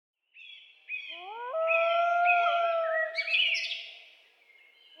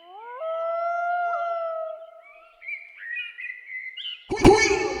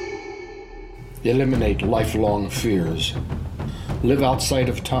Eliminate lifelong fears. Live outside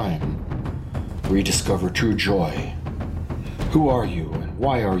of time. Rediscover true joy. Who are you and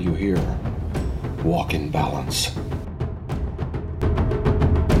why are you here? Walk in balance.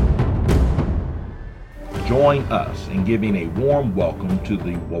 Join us in giving a warm welcome to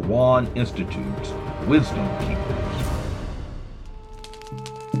the Wawan Institute's Wisdom Keepers.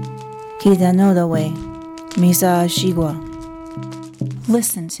 Kita the way, Misa Shigwa.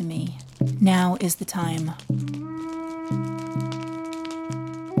 Listen to me. Now is the time.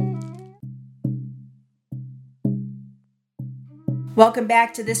 Welcome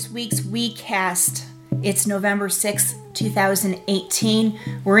back to this week's WeCast. It's November 6th, 2018.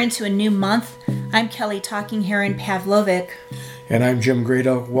 We're into a new month. I'm Kelly Talking Heron Pavlovic. And I'm Jim Great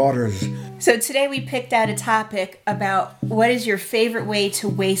Elk Waters. So today we picked out a topic about what is your favorite way to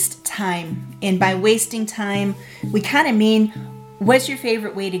waste time. And by wasting time, we kind of mean what's your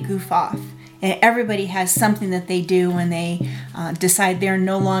favorite way to goof off. And everybody has something that they do when they decide they're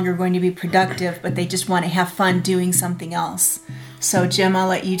no longer going to be productive, but they just want to have fun doing something else. So Jim, I'll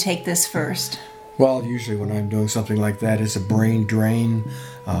let you take this first. Well, usually when I'm doing something like that, it's a brain drain.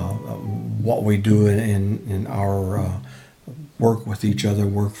 What we do in our work with each other,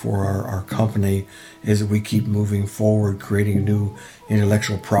 work for our company, is that we keep moving forward, creating new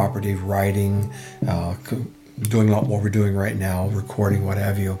intellectual property, writing, doing a lot what we're doing right now, recording, what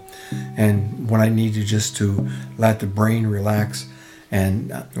have you. And when I need to let the brain relax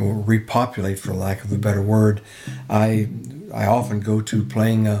and repopulate, for lack of a better word, I often go to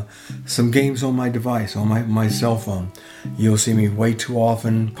playing some games on my device, on my cell phone. You'll see me way too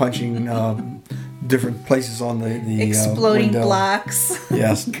often punching different places on the exploding window. Blocks.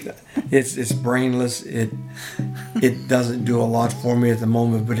 Yes, it's brainless. It doesn't do a lot for me at the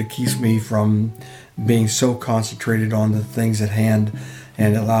moment, but it keeps me from being so concentrated on the things at hand,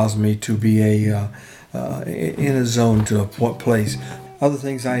 and allows me to be in a zone to a place. Other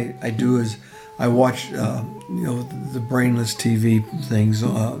things I do is I watch the brainless TV things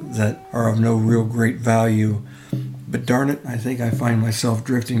that are of no real great value, but darn it, I think I find myself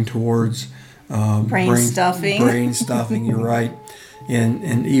drifting towards brain stuffing. Brain stuffing, you're right.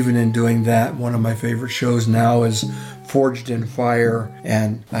 And even in doing that, one of my favorite shows now is Forged in Fire,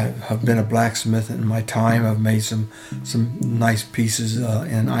 and I have been a blacksmith in my time. I've made some nice pieces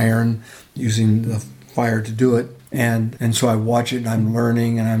in iron using the fire to do it. And so I watch it and I'm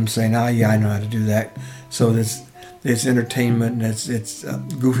learning and I'm saying, yeah, I know how to do that. So it's entertainment and it's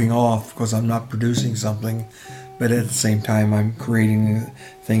goofing off because I'm not producing something, but at the same time I'm creating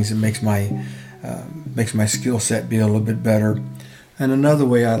things that makes my skill set be a little bit better. And another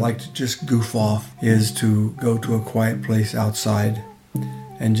way I like to just goof off is to go to a quiet place outside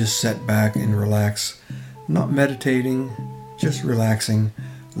and just sit back and relax, not meditating, just relaxing,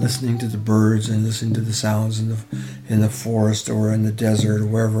 listening to the birds and listening to the sounds in the forest or in the desert or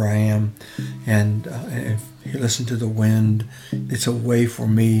wherever I am, and if you listen to the wind. It's a way for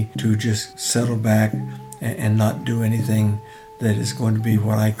me to just settle back and not do anything that is going to be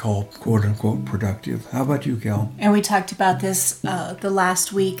what I call quote-unquote productive. How about you, Kel? And we talked about this the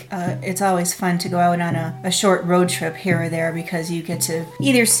last week. It's always fun to go out on a short road trip here or there because you get to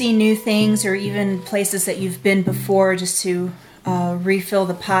either see new things or even places that you've been before, just to refill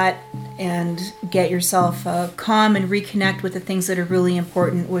the pot and get yourself calm and reconnect with the things that are really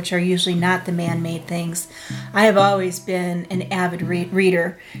important, which are usually not the man-made things. I have always been an avid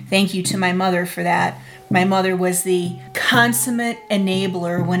reader. Thank you to my mother for that. My mother was the consummate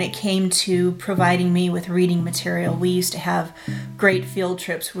enabler when it came to providing me with reading material. We used to have great field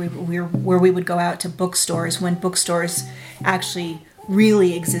trips where we would go out to bookstores when bookstores actually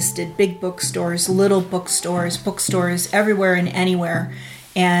really existed. Big bookstores, little bookstores everywhere and anywhere.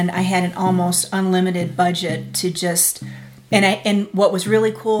 And I had an almost unlimited budget to just... And what was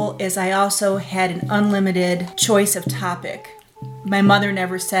really cool is I also had an unlimited choice of topic. My mother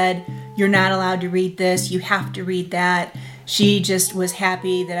never said, you're not allowed to read this, you have to read that. She just was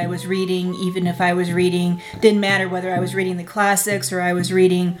happy that I was reading, even if I was reading, didn't matter whether I was reading the classics or I was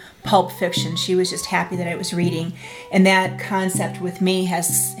reading pulp fiction. She was just happy that I was reading. And that concept with me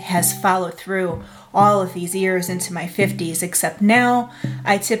has followed through all of these years into my 50s, except now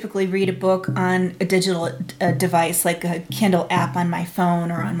I typically read a book on a digital device, like a Kindle app on my phone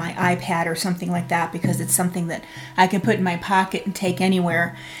or on my iPad or something like that, because it's something that I can put in my pocket and take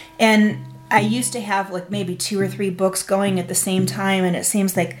anywhere. And I used to have like maybe 2 or 3 books going at the same time, and it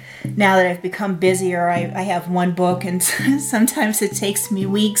seems like now that I've become busier, I have one book, and sometimes it takes me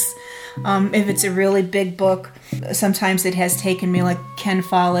weeks. If it's a really big book, sometimes it has taken me, like Ken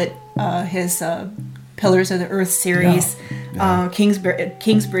Follett, his Pillars of the Earth series.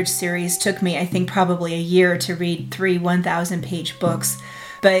 Kingsbridge series took me, I think, probably a year to read 3 1,000-page books.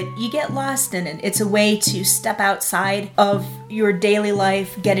 But you get lost in it. It's a way to step outside of your daily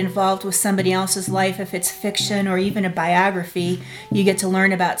life, get involved with somebody else's life. If it's fiction or even a biography, you get to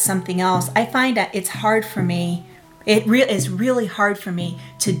learn about something else. I find that it's hard for me. It is really hard for me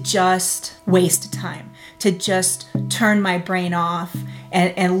to just waste time, to just turn my brain off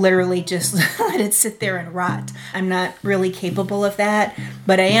and literally just let it sit there and rot. I'm not really capable of that,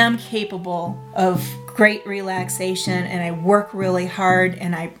 but I am capable of great relaxation, and I work really hard,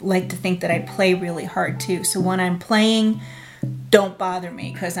 and I like to think that I play really hard too. So when I'm playing, don't bother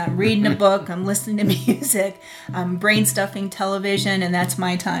me, because I'm reading a book, I'm listening to music, I'm brain stuffing television, and that's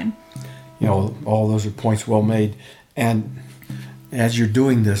my time. You know, all those are points well made. And as you're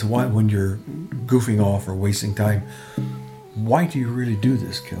doing this, when you're goofing off or wasting time, why do you really do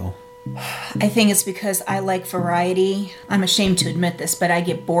this, Kel? I think it's because I like variety. I'm ashamed to admit this, but I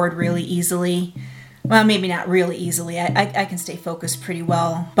get bored really easily. Well, maybe not really easily. I can stay focused pretty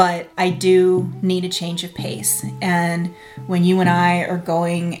well, but I do need a change of pace. And when you and I are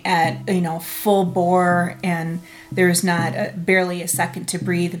going at, full bore, and there's not barely a second to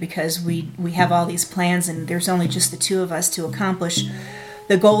breathe because we have all these plans and there's only just the two of us to accomplish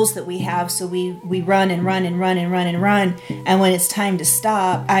the goals that we have. So we run and run and run and run and run. And when it's time to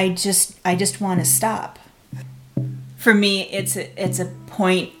stop, I just want to stop. For me, it's a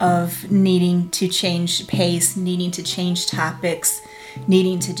point of needing to change pace, needing to change topics,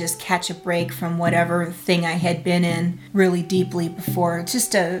 needing to just catch a break from whatever thing I had been in really deeply before.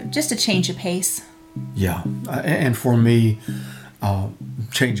 Just a change of pace. Yeah, and for me,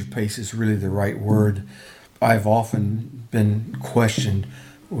 change of pace is really the right word. I've often been questioned,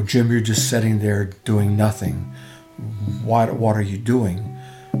 well, Jim, you're just sitting there doing nothing. What are you doing?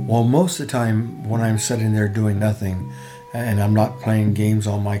 Well, most of the time when I'm sitting there doing nothing and I'm not playing games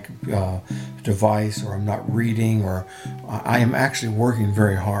on my device, or I'm not reading, or I am actually working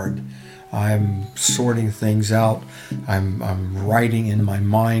very hard. I'm sorting things out. I'm writing in my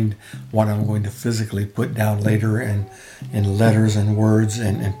mind what I'm going to physically put down later in letters and words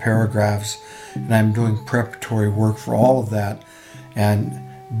and paragraphs. And I'm doing preparatory work for all of that.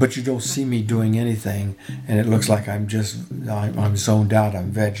 But you don't see me doing anything, and it looks like I'm zoned out,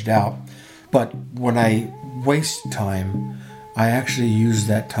 I'm vegged out. But when I waste time, I actually use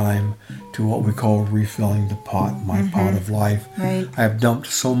that time to what we call refilling the pot, my pot of life. Right. I have dumped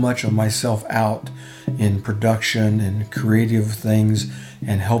so much of myself out in production and creative things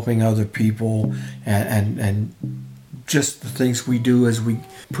and helping other people and just the things we do as we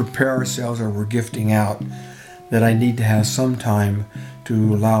prepare ourselves or we're gifting out, that I need to have some time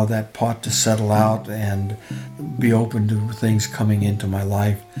to allow that pot to settle out and be open to things coming into my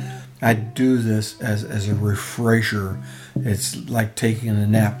life. I do this as a refresher. It's like taking a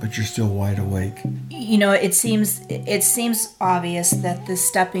nap, but you're still wide awake. It seems obvious that the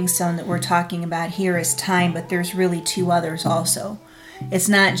stepping stone that we're talking about here is time, but there's really two others also. It's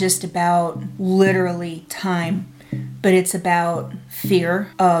not just about literally time, but it's about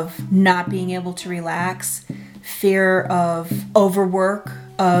fear of not being able to relax, fear of overwork,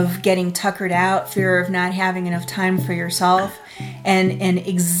 of getting tuckered out, fear of not having enough time for yourself. And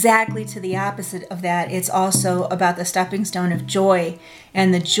exactly to the opposite of that, it's also about the stepping stone of joy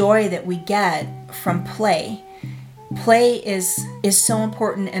and the joy that we get from play. Play is so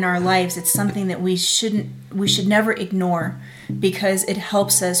important in our lives. It's something that we should never ignore, because it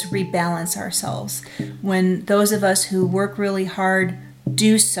helps us rebalance ourselves. When those of us who work really hard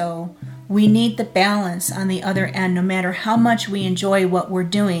do so, we need the balance on the other end. No matter how much we enjoy what we're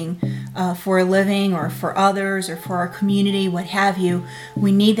doing for a living or for others or for our community, what have you,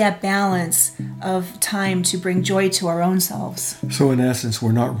 we need that balance of time to bring joy to our own selves. So in essence,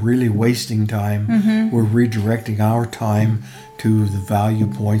 we're not really wasting time. We're redirecting our time to the value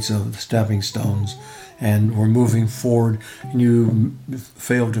points of the stepping stones, and we're moving forward. And you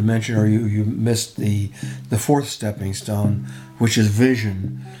failed to mention, or you missed the fourth stepping stone, which is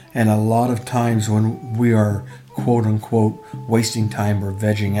vision. And a lot of times when we are quote unquote wasting time or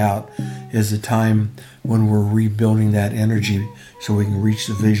vegging out is the time when we're rebuilding that energy so we can reach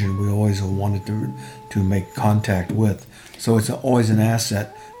the vision we always wanted to make contact with. So it's always an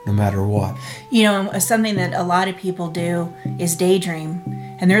asset no matter what. Something that a lot of people do is daydream.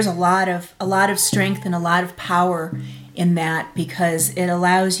 And there's a lot of strength and a lot of power in that, because it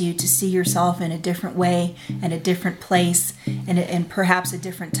allows you to see yourself in a different way and a different place and perhaps a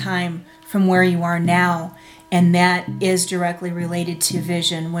different time from where you are now. And that is directly related to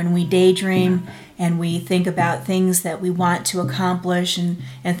vision. When we daydream and we think about things that we want to accomplish and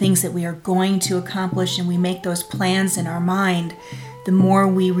things that we are going to accomplish, and we make those plans in our mind, the more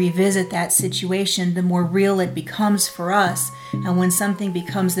we revisit that situation, the more real it becomes for us. And when something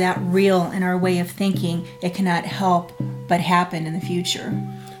becomes that real in our way of thinking, it cannot help but happen in the future.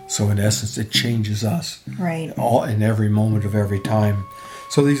 So in essence, it changes us. Right. All in every moment of every time.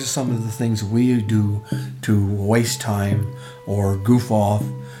 So these are some of the things we do to waste time or goof off,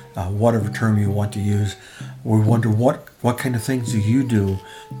 whatever term you want to use. We wonder what kind of things do you do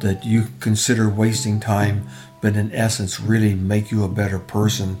that you consider wasting time, but in essence really make you a better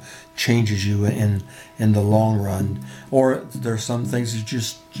person, changes you in the long run. Or there's some things you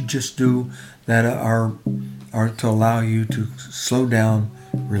just do that are to allow you to slow down,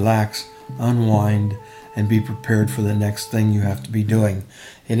 relax, unwind, and be prepared for the next thing you have to be doing.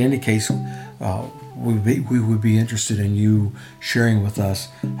 In any case, we would be interested in you sharing with us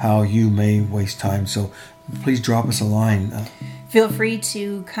how you may waste time. So please drop us a line. Feel free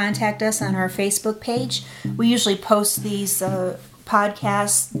to contact us on our Facebook page. We usually post these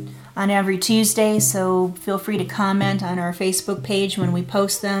podcasts on every Tuesday, so feel free to comment on our Facebook page when we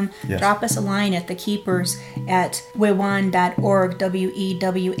post them. Yes. Drop us a line at thekeepers at wewan.org,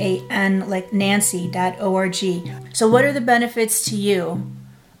 WEWAN, like Nancy.org. So what are the benefits to you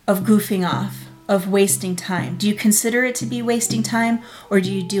of goofing off, of wasting time? Do you consider it to be wasting time, or do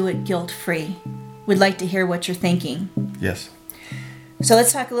you do it guilt-free? We'd like to hear what you're thinking. Yes. So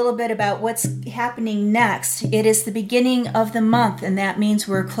let's talk a little bit about what's happening next. It is the beginning of the month, and that means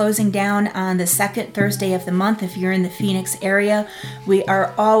we're closing down on the second Thursday of the month. If you're in the Phoenix area, we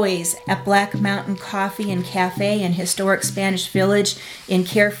are always at Black Mountain Coffee and Cafe in historic Spanish Village in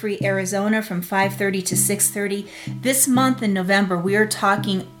Carefree, Arizona from 5:30 to 6:30. This month in November, we are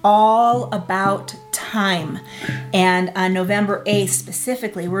talking all about time. And on November 8th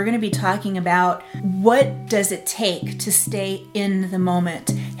specifically, we're going to be talking about what does it take to stay in the moment.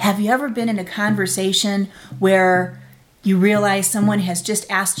 Have you ever been in a conversation where you realize someone has just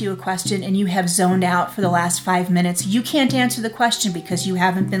asked you a question and you have zoned out for the last 5 minutes? You can't answer the question because you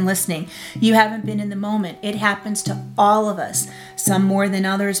haven't been listening. You haven't been in the moment. It happens to all of us, some more than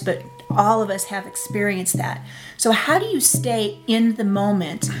others, but all of us have experienced that. So how do you stay in the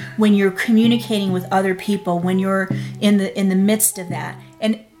moment when you're communicating with other people, when you're in the midst of that?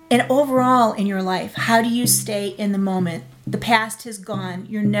 And overall in your life, how do you stay in the moment? The past has gone.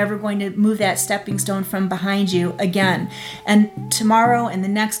 You're never going to move that stepping stone from behind you again. And tomorrow and the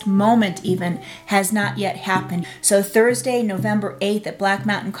next moment even has not yet happened. So Thursday, November 8th at Black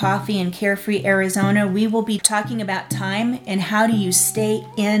Mountain Coffee in Carefree, Arizona, we will be talking about time and how do you stay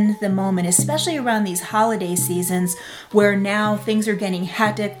in the moment, especially around these holiday seasons where now things are getting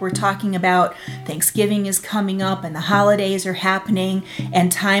hectic. We're talking about Thanksgiving is coming up and the holidays are happening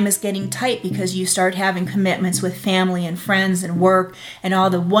and time is getting tight because you start having commitments with family and friends and work and all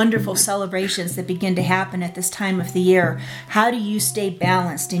the wonderful celebrations that begin to happen at this time of the year. How do you stay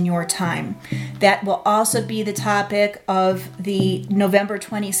balanced in your time? That will also be the topic of the November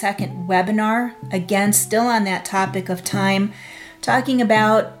 22nd webinar. Again, still on that topic of time, talking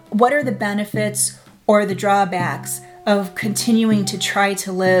about what are the benefits or the drawbacks of continuing to try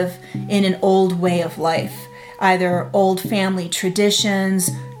to live in an old way of life, either old family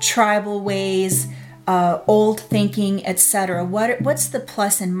traditions, tribal ways, old thinking, etc. What's the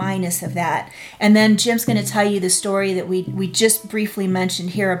plus and minus of that? And then Jim's going to tell you the story that we just briefly mentioned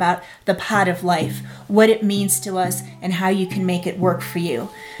here about the pot of life, what it means to us, and how you can make it work for you.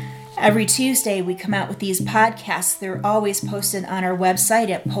 Every Tuesday, we come out with these podcasts. They're always posted on our website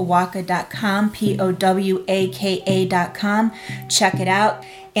at powaka.com, POWAKA.com. Check it out.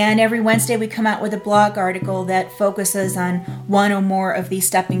 And every Wednesday, we come out with a blog article that focuses on one or more of these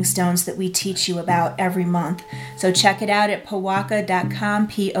stepping stones that we teach you about every month. So check it out at powaka.com,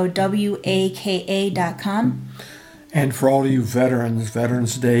 POWAKA.com. And for all of you veterans,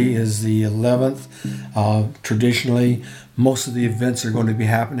 Veterans Day is the 11th. Traditionally, most of the events are going to be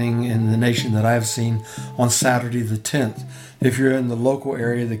happening in the nation that I've seen on Saturday the 10th. If you're in the local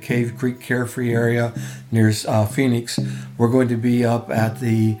area, the Cave Creek Carefree area near Phoenix, we're going to be up at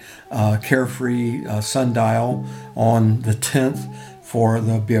the Carefree Sundial on the 10th.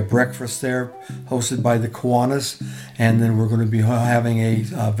 There'll be a breakfast there hosted by the Kiwanis, and then we're going to be having a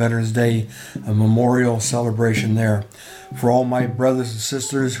Veterans Day memorial celebration there. For all my brothers and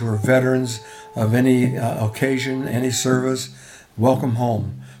sisters who are veterans of any occasion, any service, welcome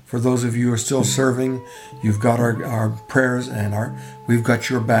home. For those of you who are still serving, you've got our prayers and we've got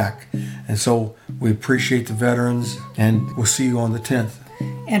your back. And so we appreciate the veterans, and we'll see you on the 10th.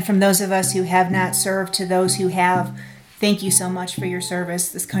 And from those of us who have not served to those who have, thank you so much for your service.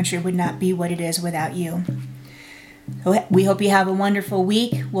 This country would not be what it is without you. So we hope you have a wonderful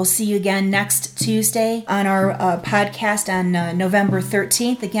week. We'll see you again next Tuesday on our podcast on November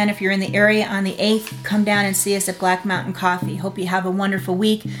 13th. Again, if you're in the area on the 8th, come down and see us at Black Mountain Coffee. Hope you have a wonderful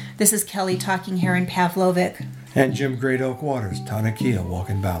week. This is Kelly Talking Heron Pavlovic. And Jim Great Oak Waters, Tanakia, Walk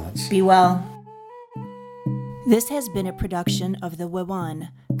in Balance. Be well. This has been a production of the WEWAN,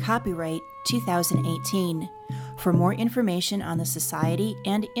 copyright 2018. For more information on the Society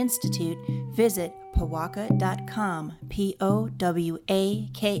and Institute, visit powaka.com, powaka.com,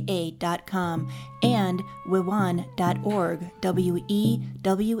 and wewan.org,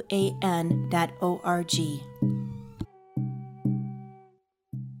 wewan.org.